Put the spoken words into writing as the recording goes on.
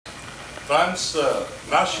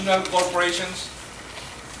transnational corporations.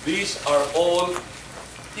 These are all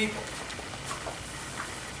people.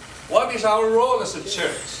 What is our role as a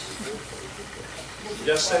church?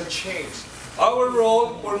 Just said change. Our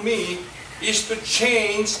role for me is to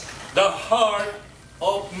change the heart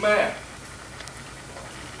of man.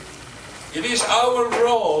 It is our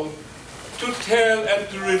role to tell and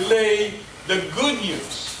to relay the good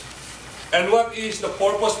news. And what is the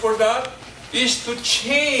purpose for that? Is to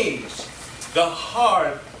change the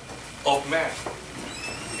heart of man.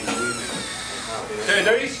 Okay,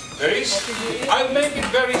 there is, I'll make it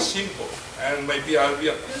very simple, and maybe I'll be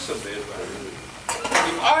a little bit.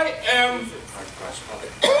 If I am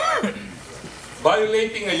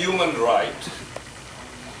violating a human right,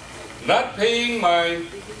 not paying my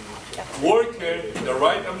worker the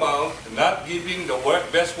right amount, not giving the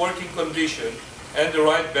best working condition and the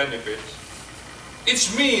right benefits,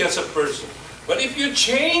 it's me as a person. But if you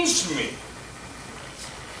change me,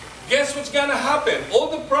 guess what's gonna happen? All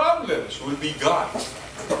the problems will be gone.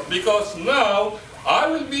 Because now, I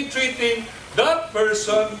will be treating that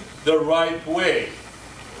person the right way.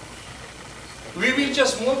 We will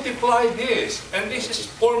just multiply this. And this is,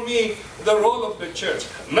 for me, the role of the church.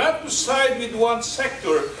 Not to side with one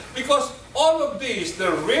sector, because all of these,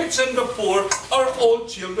 the rich and the poor, are all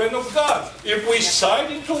children of God. If we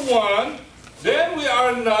side into one, then we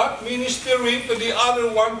are not ministering to the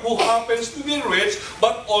other one who happens to be rich,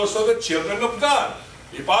 but also the children of God.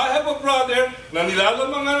 If I have a brother na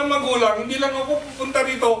nilalamangan ng magulang, hindi lang ako pupunta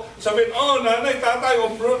rito, sabihin, oh, nanay, tatay,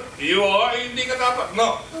 o bro, hindi ka dapat.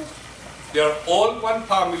 No. They are all one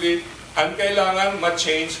family, and kailangan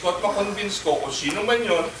ma-change ko at ma-convince ko kung sino man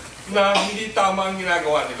yun na hindi tama ang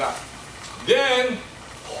ginagawa nila. Then,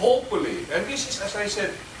 hopefully, and this is, as I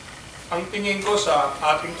said, ang tingin ko sa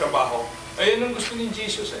ating trabaho, ayun ang gusto ni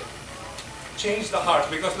Jesus eh. Change the heart.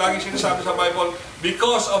 Because lagi sinasabi sa Bible,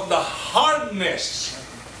 because of the hardness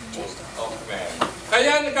of man.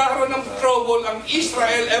 Kaya nagkakaroon ng trouble ang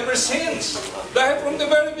Israel ever since. Dahil from the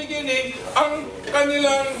very beginning, ang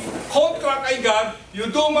kanilang contract ay God, you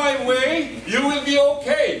do my way, you will be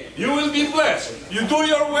okay. You will be blessed. You do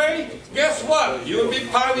your way, guess what? You will be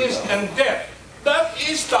punished and dead. That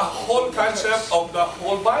is the whole concept of the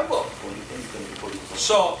whole Bible.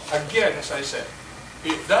 So, again, as I said,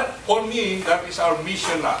 that, for me, that is our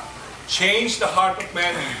mission now. Change the heart of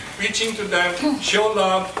man, preaching to them, show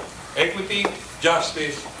love, equity,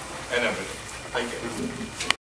 justice, and everything. Thank you.